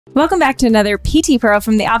Welcome back to another PT Pro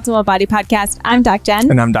from the Optimal Body Podcast. I'm Doc Jen.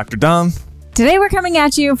 And I'm Dr. Dom. Today we're coming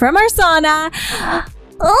at you from our sauna.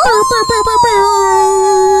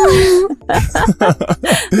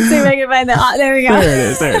 See if I can find that. There we go.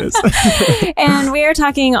 There it is. And we are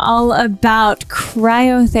talking all about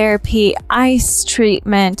cryotherapy, ice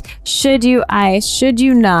treatment. Should you ice? Should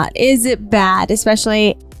you not? Is it bad?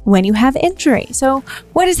 Especially when you have injury. So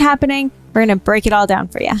what is happening? We're going to break it all down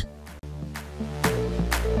for you.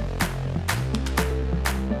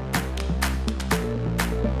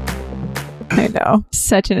 I know,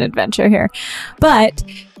 such an adventure here. But,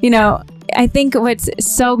 you know, I think what's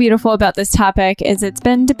so beautiful about this topic is it's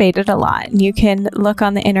been debated a lot. You can look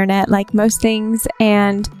on the internet like most things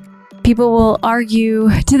and people will argue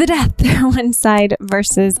to the death one side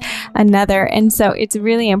versus another. And so it's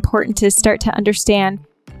really important to start to understand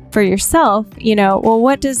for yourself, you know, well,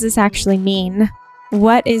 what does this actually mean?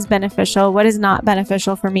 What is beneficial? What is not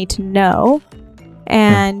beneficial for me to know?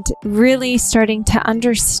 And really starting to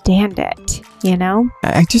understand it, you know?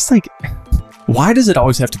 I just like, why does it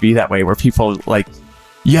always have to be that way where people like,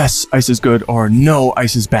 yes, ice is good or no,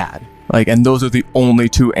 ice is bad? Like, and those are the only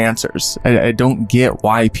two answers. I don't get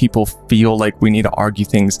why people feel like we need to argue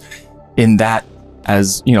things in that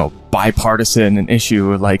as, you know, bipartisan an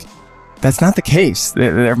issue. Like, that's not the case.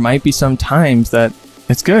 There might be some times that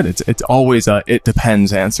it's good. It's always a it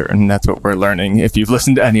depends answer. And that's what we're learning if you've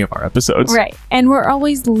listened to any of our episodes. Right. And we're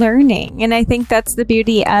always learning. And I think that's the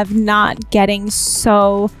beauty of not getting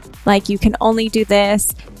so like you can only do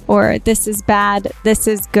this or this is bad, this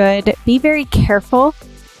is good. Be very careful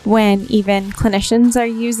when even clinicians are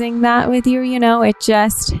using that with you. You know, it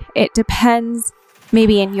depends.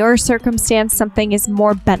 Maybe in your circumstance, something is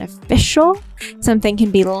more beneficial. Something can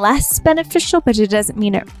be less beneficial, but it doesn't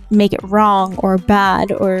mean make it wrong or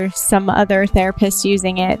bad, or some other therapist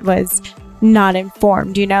using it was not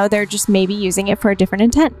informed. You know, they're just maybe using it for a different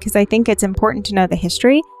intent. Because I think it's important to know the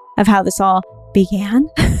history of how this all began.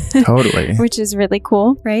 Totally. Which is really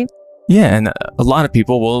cool, right? Yeah, and a lot of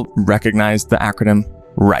people will recognize the acronym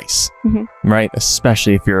RICE, right?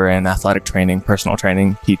 Especially if you're in athletic training, personal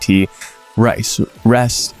training, PT. RICE,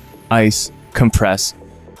 rest, ice, compress,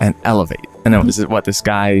 and elevate. And this is what this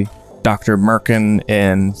guy, Dr. Merkin,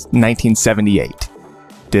 in 1978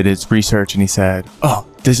 did his research, and he said, oh,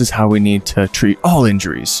 this is how we need to treat all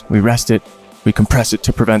injuries. We rest it, we compress it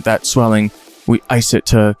to prevent that swelling, we ice it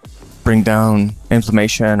to bring down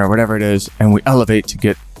inflammation or whatever it is, and we elevate to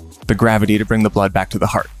get the gravity to bring the blood back to the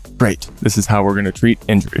heart. Great. This is how we're going to treat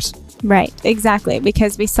injuries. Right, exactly,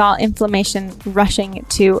 because we saw inflammation rushing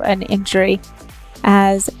to an injury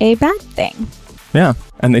as a bad thing. Yeah,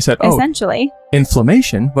 and they said, essentially,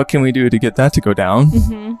 inflammation, what can we do to get that to go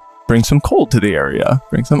down? Bring some cold to the area,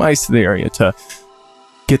 bring some ice to the area to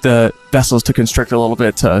get the vessels to constrict a little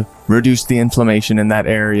bit to reduce the inflammation in that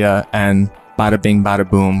area, and bada bing, bada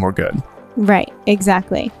boom, we're good. Right,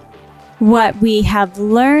 exactly. What we have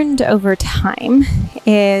learned over time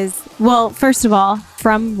is, well, first of all,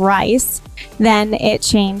 from RICE, then it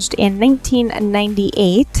changed in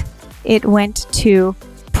 1998. It went to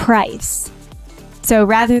P.R.I.C.E. So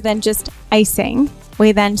rather than just icing,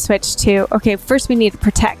 we then switched to, okay, first we need to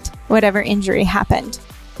protect whatever injury happened.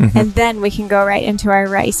 And then we can go right into our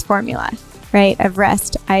RICE formula, right, of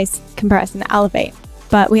rest, ice, compress, and elevate.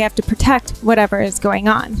 But we have to protect whatever is going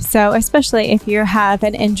on. So especially if you have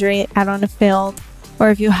an injury out on a field, or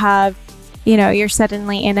if you have, you know, you're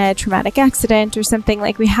suddenly in a traumatic accident or something,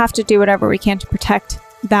 like we have to do whatever we can to protect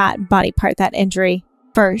that body part, that injury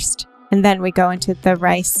first. And then we go into the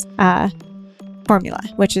RICE formula,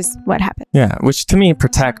 which is what happened. Yeah, which to me,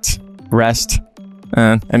 protect, rest.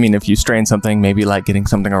 I mean, if you strain something, maybe like getting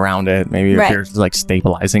something around it, maybe if you're like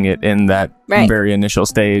stabilizing it in that very initial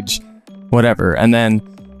stage, whatever. And then,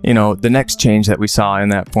 you know, the next change that we saw in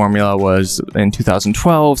that formula was in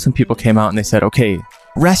 2012, some people came out and they said, okay,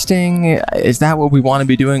 resting, is that what we want to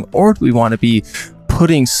be doing? Or do we want to be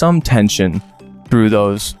putting some tension through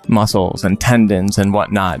those muscles and tendons and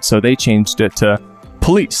whatnot? So they changed it to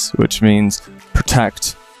P.O.L.I.C.E, which means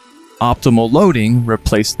protect, optimal loading,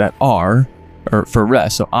 replace that R or for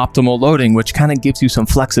rest. So optimal loading, which kind of gives you some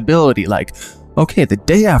flexibility, like, okay, the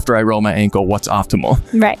day after I roll my ankle, what's optimal?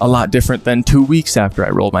 Right. A lot different than 2 weeks after I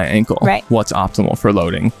roll my ankle. Right. What's optimal for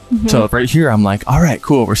loading? So right here, I'm like, all right,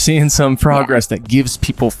 cool. We're seeing some progress that gives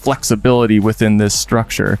people flexibility within this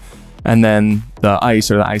structure. And then the ICE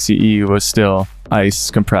or the ICE was still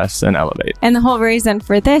ice, compress, and elevate. And the whole reason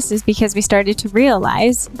for this is because we started to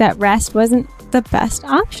realize that rest wasn't the best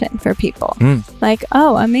option for people. Like,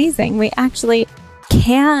 oh, amazing. We actually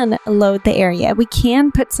can load the area. We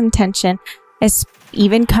can put some tension,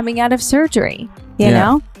 even coming out of surgery, you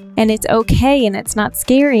know? And it's okay and it's not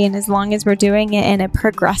scary. And as long as we're doing it in a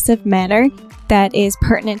progressive manner that is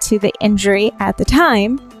pertinent to the injury at the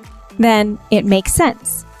time, then it makes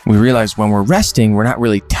sense. We realize when we're resting, we're not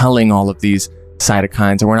really telling all of these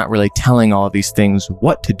cytokines, and we're not really telling all of these things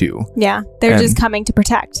what to do. Yeah, they're just coming to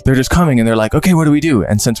protect. They're just coming and they're like, okay, what do we do?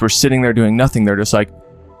 And since we're sitting there doing nothing, they're just like,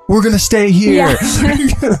 we're going to stay here.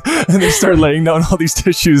 Yeah. And they start laying down all these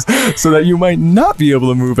tissues so that you might not be able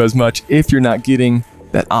to move as much if you're not getting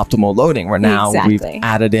that optimal loading, where now we've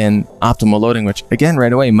added in optimal loading, which again,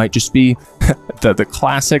 right away might just be the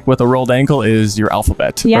classic with a rolled ankle is your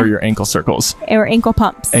alphabet or your ankle circles. Or ankle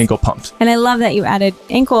pumps. Ankle pumps. And I love that you added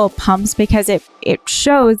ankle pumps because it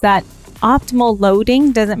shows that optimal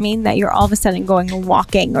loading doesn't mean that you're all of a sudden going and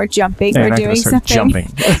walking or jumping or doing something.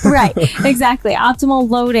 Jumping. Right, exactly. Optimal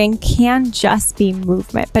loading can just be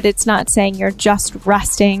movement, but it's not saying you're just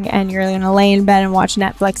resting and you're going to lay in bed and watch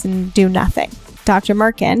Netflix and do nothing. Dr.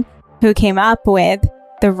 Merkin, who came up with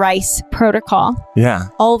the R.I.C.E protocol,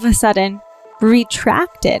 all of a sudden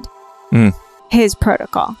retracted his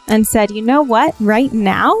protocol and said, you know what, right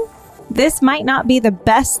now, this might not be the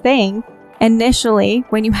best thing initially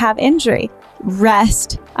when you have injury.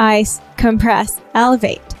 Rest, ice, compress,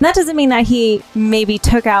 elevate. And that doesn't mean that he maybe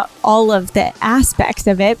took out all of the aspects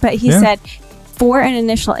of it, but he said, for an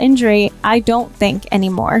initial injury, I don't think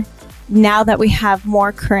anymore. Now that we have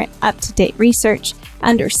more current up-to-date research,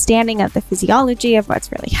 understanding of the physiology of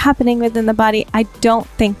what's really happening within the body, I don't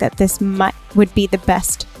think that this would be the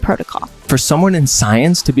best protocol. For someone in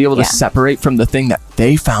science to be able to separate from the thing that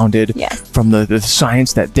they founded, from the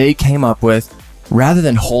science that they came up with, rather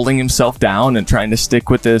than holding himself down and trying to stick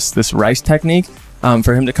with this R.I.C.E technique,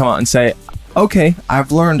 for him to come out and say, okay,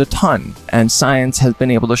 I've learned a ton and science has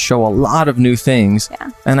been able to show a lot of new things.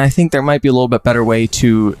 And I think there might be a little bit better way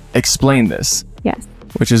to explain this. Yes.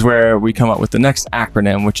 Which is where we come up with the next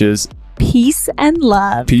acronym, which is Peace and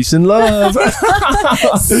Love. Peace and Love. So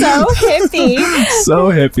hippie.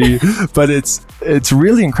 So hippie. But it's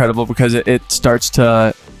really incredible because it starts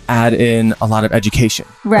to add in a lot of education.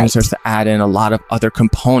 Right. And it starts to add in a lot of other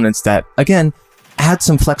components that, again, add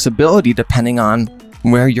some flexibility depending on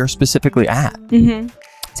where you're specifically at.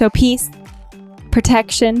 So peace,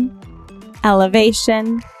 protection,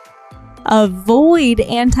 elevation, avoid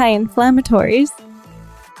anti-inflammatories,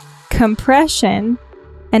 compression,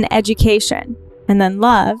 and education. And then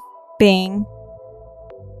love being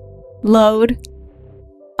load,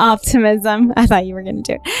 optimism. I thought you were going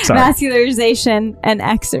to do it. Sorry. Vascularization and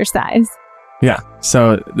exercise. Yeah.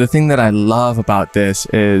 So the thing that I love about this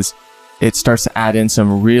is it starts to add in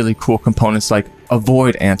some really cool components like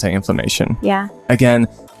avoid anti-inflammation. Yeah. Again,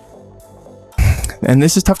 and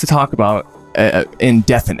this is tough to talk about in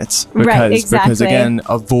definites because again,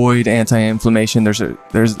 avoid anti-inflammation. There's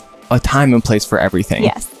a time and place for everything.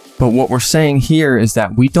 Yes. But what we're saying here is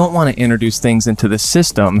that we don't want to introduce things into the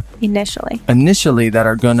system initially that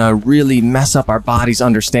are going to really mess up our body's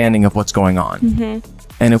understanding of what's going on.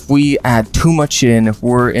 And if we add too much in, if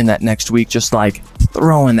we're in that next week, just like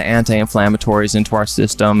throwing the anti-inflammatories into our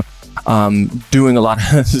system, doing a lot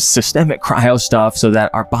of systemic cryo stuff so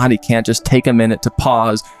that our body can't just take a minute to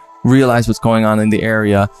pause, realize what's going on in the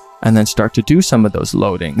area, and then start to do some of those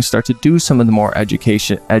loadings, start to do some of the more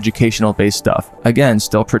educational based stuff. Again,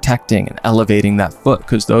 still protecting and elevating that foot,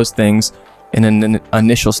 because those things in an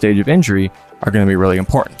initial stage of injury are going to be really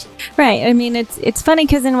important. Right. I mean, it's funny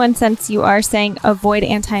because in one sense you are saying avoid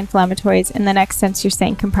anti-inflammatories. In the next sense, you're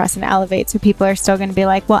saying compress and elevate. So people are still going to be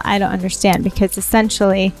like, well, I don't understand, because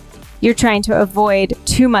essentially you're trying to avoid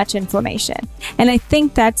too much inflammation. And I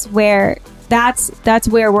think that's where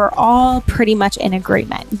we're all pretty much in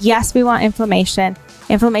agreement. Yes, we want inflammation.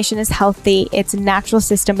 Inflammation is healthy. It's a natural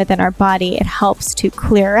system within our body. It helps to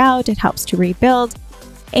clear out. It helps to rebuild.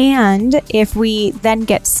 And if we then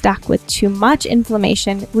get stuck with too much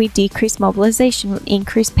inflammation, we decrease mobilization, we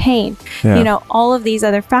increase pain. You know, all of these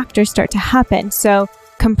other factors start to happen. So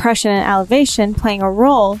compression and elevation playing a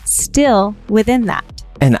role still within that.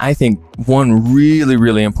 And I think one really,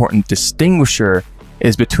 really important distinguisher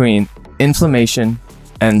is between inflammation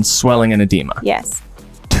and swelling and edema. Yes.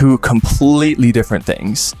 Two completely different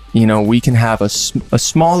things. You know, we can have a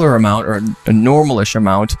smaller amount or a normalish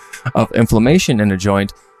amount of inflammation in a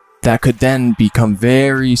joint that could then become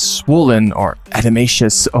very swollen or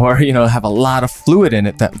edemacious, or, you know, have a lot of fluid in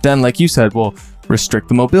it that then, like you said, will restrict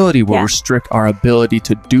the mobility, will restrict our ability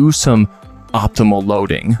to do some optimal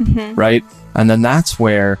loading, right? And then that's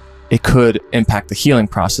where it could impact the healing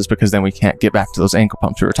process, because then we can't get back to those ankle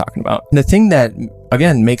pumps we were talking about. And the thing that,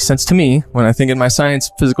 again, makes sense to me when I think in my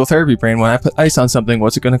science physical therapy brain, when I put ice on something,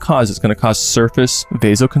 what's it going to cause? It's going to cause surface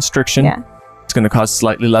vasoconstriction. It's going to cause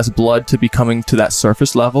slightly less blood to be coming to that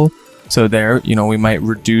surface level. So there, you know, we might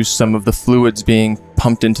reduce some of the fluids being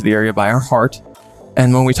pumped into the area by our heart.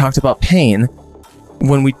 And when we talked about pain,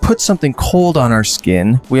 when we put something cold on our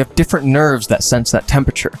skin, we have different nerves that sense that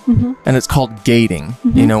temperature. And it's called gating.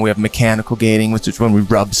 You know, we have mechanical gating, which is when we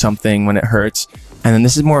rub something when it hurts. And then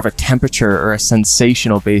this is more of a temperature or a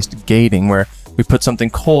sensational based gating where we put something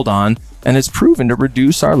cold on, and it's proven to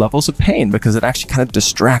reduce our levels of pain because it actually kind of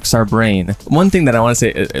distracts our brain. One thing that I want to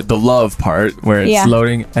say, the love part where it's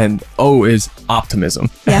loading, and O is optimism.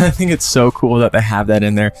 And I think it's so cool that they have that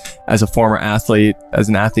in there. As a former athlete, as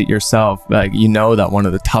an athlete yourself, like, you know that one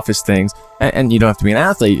of the toughest things, and you don't have to be an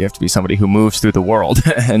athlete, you have to be somebody who moves through the world.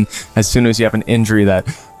 And as soon as you have an injury that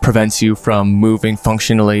prevents you from moving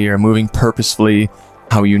functionally or moving purposefully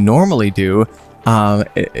how you normally do,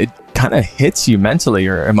 it kind of hits you mentally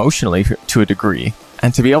or emotionally to a degree.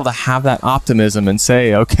 And to be able to have that optimism and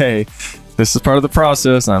say, okay, this is part of the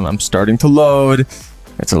process. I'm starting to load.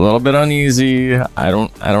 It's a little bit uneasy. I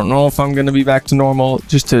don't know if I'm going to be back to normal.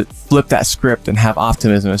 Just to flip that script and have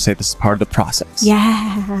optimism and say this is part of the process.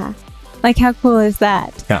 Yeah. Like, how cool is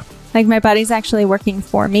that? Yeah. Like, my body's actually working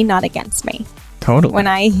for me, not against me. Totally. When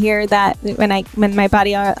I hear that, when my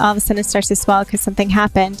body all of a sudden starts to swell because something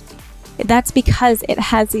happened, that's because it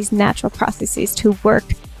has these natural processes to work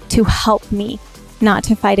to help me, not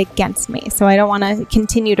to fight against me. So I don't want to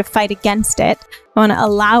continue to fight against it. I want to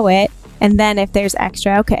allow it. And then if there's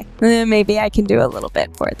extra, okay, maybe I can do a little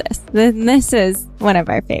bit for this. This is one of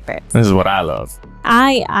our favorites. This is what I love.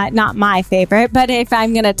 Not my favorite, but if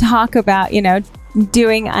I'm going to talk about, you know,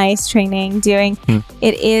 doing ice training,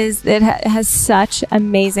 it has such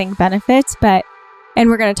amazing benefits, and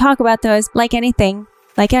we're going to talk about those. Like anything,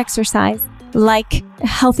 like exercise, like a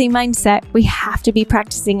healthy mindset, we have to be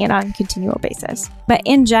practicing it on a continual basis. But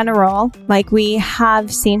in general, like, we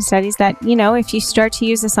have seen studies that, you know, if you start to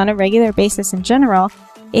use this on a regular basis in general,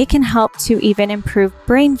 it can help to even improve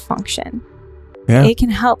brain function. Yeah. It can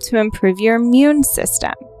help to improve your immune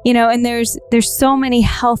system. You know, and there's so many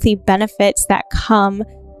healthy benefits that come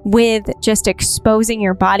with just exposing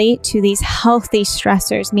your body to these healthy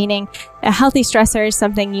stressors, meaning a healthy stressor is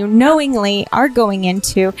something you knowingly are going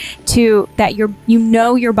into that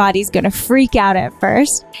your body's going to freak out at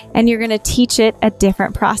first, and you're going to teach it a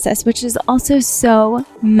different process, which is also so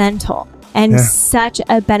mental and such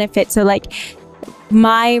a benefit. So, like,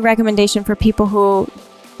 my recommendation for people who,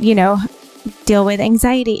 you know, deal with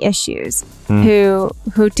anxiety issues, who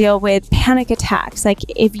deal with panic attacks. Like,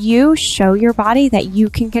 if you show your body that you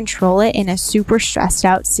can control it in a super stressed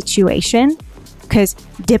out situation, because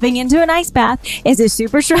dipping into an ice bath is a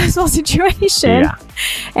super stressful situation. Yeah.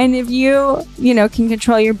 And if you can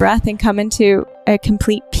control your breath and come into a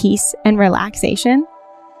complete peace and relaxation,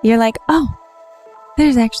 you're like, oh,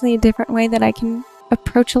 there's actually a different way that I can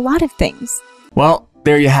approach a lot of things. Well,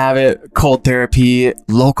 there you have it. Cold therapy,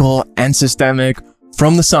 local and systemic,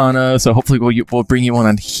 from the sauna. So hopefully we'll bring you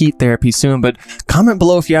on heat therapy soon. But comment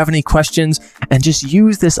below if you have any questions, and just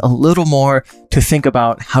use this a little more to think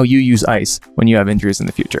about how you use ice when you have injuries in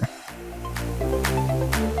the future.